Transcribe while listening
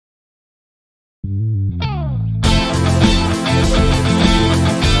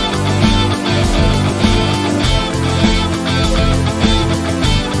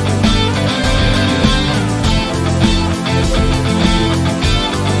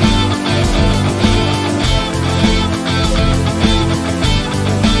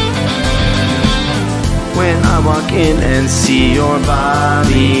in and see your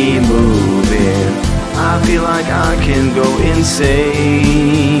body moving, I feel like I can go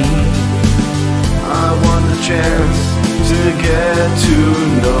insane. I want the chance to get to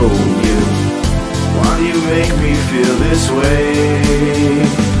know you. Why do you make me feel this way?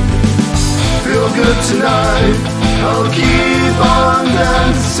 Feel good tonight, I'll keep on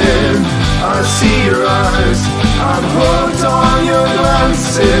dancing. I see your eyes, I'm hooked on your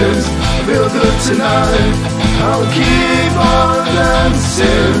glances. Feel good tonight, I'll keep on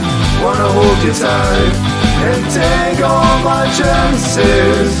dancing. Wanna hold you tight and take all my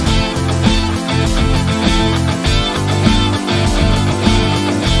chances.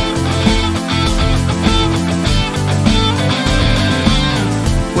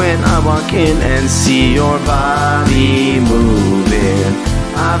 When I walk in and see your body moving,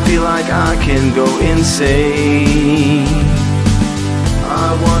 I feel like I can go insane.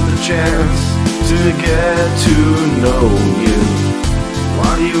 I want the chance to get to know you.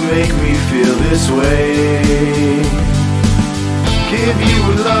 Why do you make me feel this way? Give you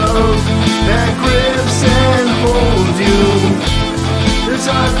a love that grips and holds you, the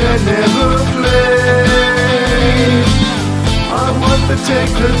type that never plays. I want to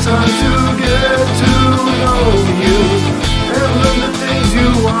take the time to get to know you and learn the things you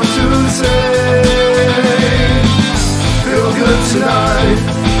want to say. Feel good tonight,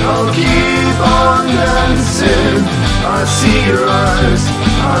 I'll keep on dancing. I see your eyes,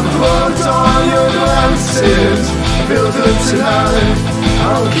 I'm hooked on your glances. Feel good tonight,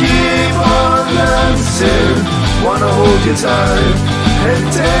 I'll keep on dancing. Wanna hold you tight and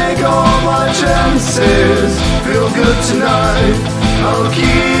take all my chances. Feel good tonight, I'll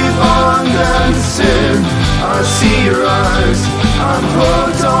keep on dancing. I see your eyes, I'm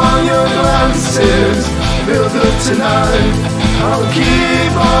hooked on your glances. Feel good tonight, I'll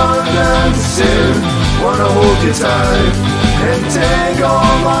keep on dancing. Wanna hold you tight and take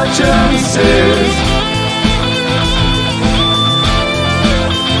all my chances.